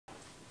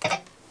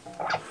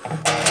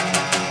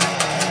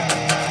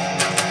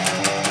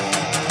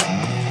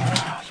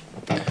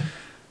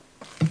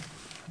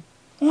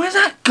Where's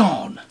that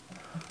gone?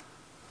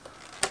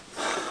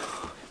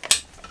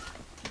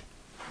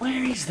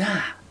 Where is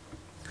that?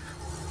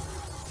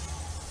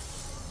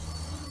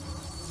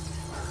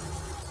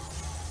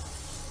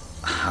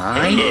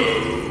 Hi.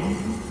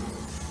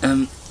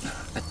 Hello.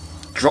 I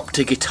dropped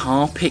a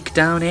guitar pick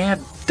down here.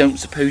 Don't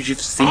suppose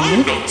you've seen it?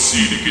 I've not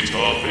seen a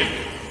guitar pick.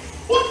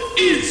 What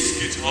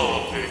is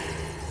guitar pick?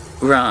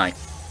 Right.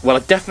 Well, I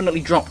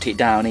definitely dropped it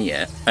down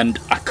here, and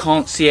I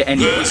can't see it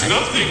anywhere. There's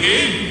nothing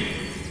in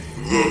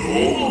the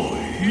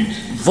void.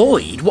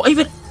 Void? What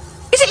even?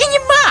 Is it in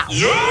your mouth?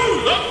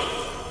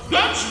 No,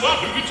 that's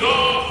not a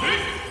guitar pick.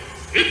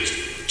 It's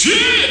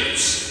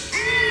chips.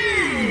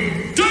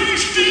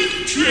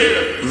 Tasty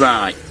chips.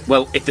 Right.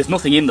 Well, if there's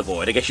nothing in the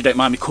void, I guess you don't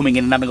mind me coming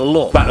in and having a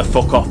look. Back the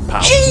fuck off,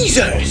 pal.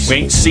 Jesus! We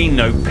ain't seen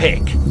no pick,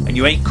 and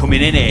you ain't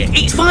coming in here.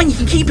 It's fine, you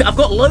can keep it. I've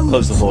got loads.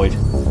 Close the void.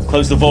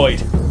 Close the void.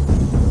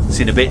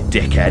 Seen a bit,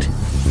 dickhead.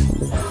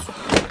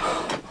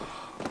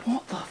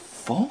 What the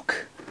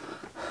fuck?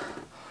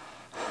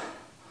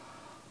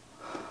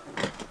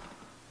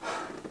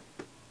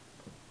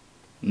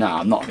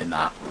 Nah, I'm not in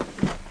that.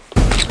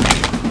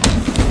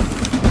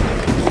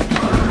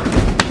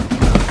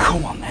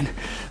 Come on then,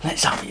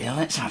 let's have you,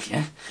 let's have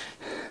you.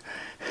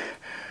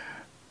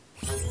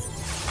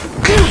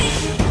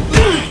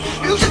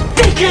 Who's a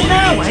dickhead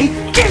now, eh?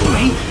 Give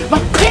me my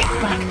pick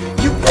back,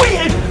 you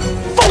weird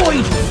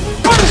void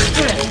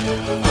bastard!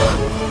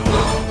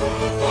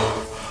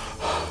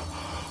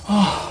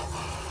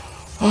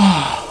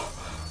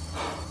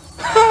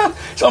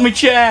 It's on my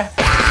chair.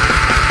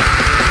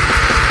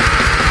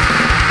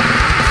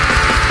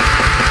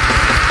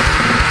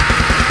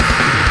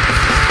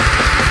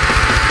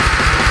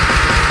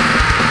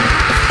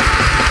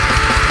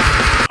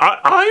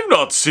 I've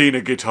not seen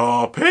a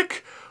guitar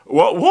pick.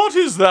 What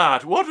is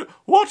that?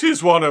 What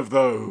is one of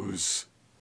those?